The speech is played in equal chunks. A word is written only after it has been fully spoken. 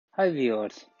Hi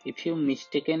viewers, if you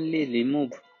mistakenly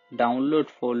remove download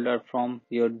folder from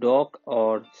your dock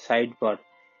or sidebar,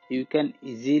 you can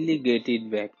easily get it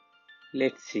back.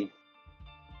 Let's see.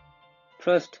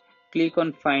 First, click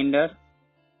on Finder.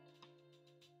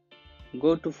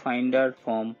 Go to Finder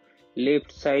from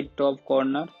left side top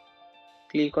corner.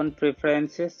 Click on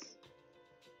Preferences.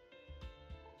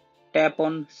 Tap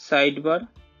on Sidebar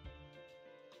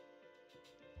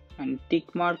and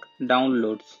tick mark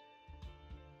Downloads.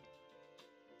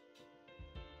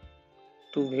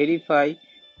 To verify,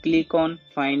 click on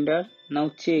Finder.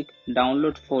 Now check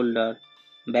Download folder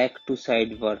back to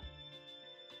sidebar.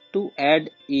 To add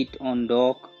it on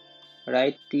dock,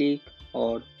 right-click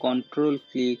or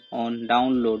control-click on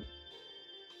download.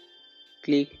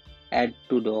 Click Add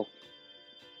to dock.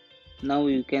 Now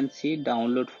you can see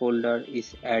download folder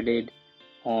is added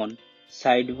on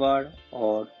sidebar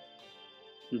or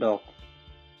dock.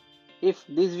 If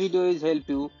this video is help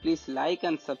you, please like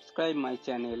and subscribe my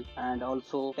channel and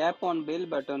also tap on bell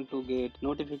button to get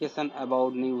notification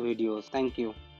about new videos. Thank you.